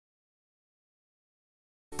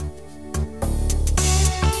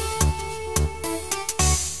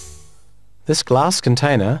This glass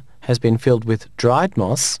container has been filled with dried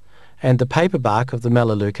moss and the paper bark of the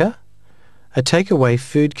melaleuca. A takeaway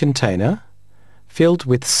food container filled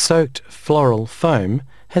with soaked floral foam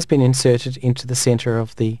has been inserted into the centre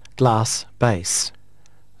of the glass base.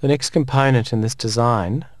 The next component in this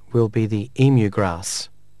design will be the emu grass.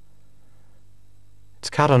 It's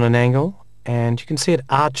cut on an angle and you can see it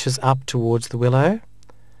arches up towards the willow.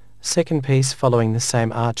 Second piece following the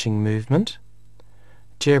same arching movement.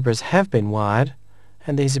 Gerbras have been wired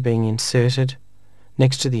and these are being inserted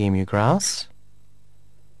next to the emu grass.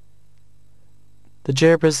 The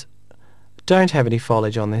gerbras don't have any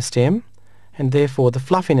foliage on their stem and therefore the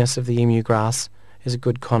fluffiness of the emu grass is a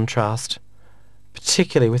good contrast,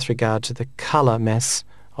 particularly with regard to the colour mass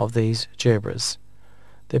of these gerbras.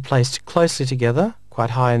 They're placed closely together,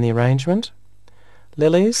 quite high in the arrangement.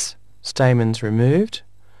 Lilies, stamens removed.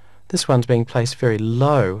 This one's being placed very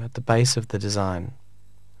low at the base of the design.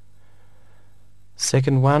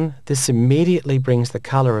 Second one, this immediately brings the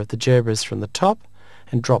colour of the gerbras from the top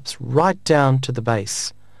and drops right down to the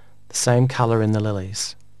base, the same colour in the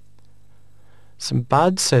lilies. Some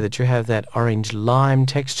buds so that you have that orange lime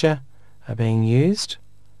texture are being used,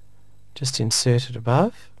 just inserted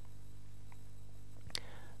above.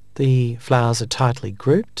 The flowers are tightly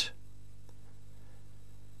grouped.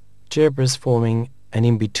 Gerbras forming an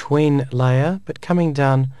in-between layer but coming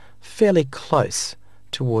down fairly close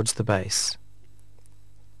towards the base.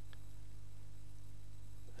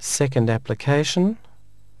 Second application,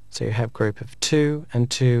 so you have group of 2 and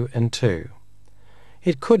 2 and 2.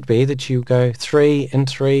 It could be that you go 3 and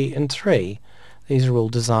 3 and 3. These are all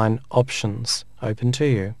design options open to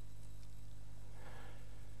you.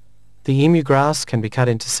 The emu grass can be cut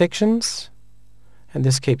into sections and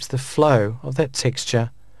this keeps the flow of that texture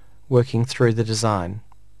working through the design.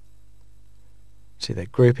 See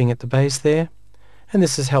that grouping at the base there, and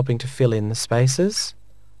this is helping to fill in the spaces.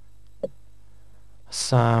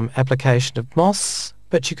 Some application of moss,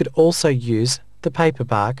 but you could also use the paper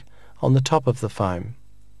bark on the top of the foam.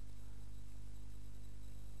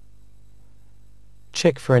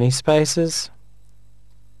 Check for any spaces.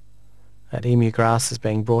 That emu grass is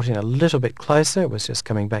being brought in a little bit closer, it was just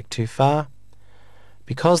coming back too far.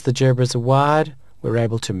 Because the gerbras are wide, we're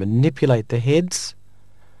able to manipulate the heads,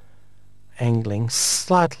 angling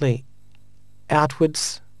slightly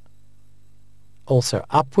outwards, also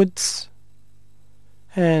upwards,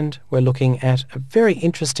 and we're looking at a very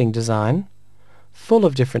interesting design, full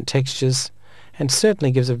of different textures, and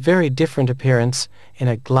certainly gives a very different appearance in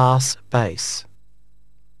a glass base.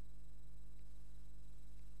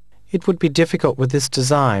 It would be difficult with this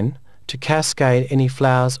design to cascade any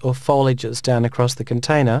flowers or foliages down across the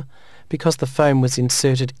container because the foam was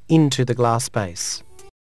inserted into the glass base.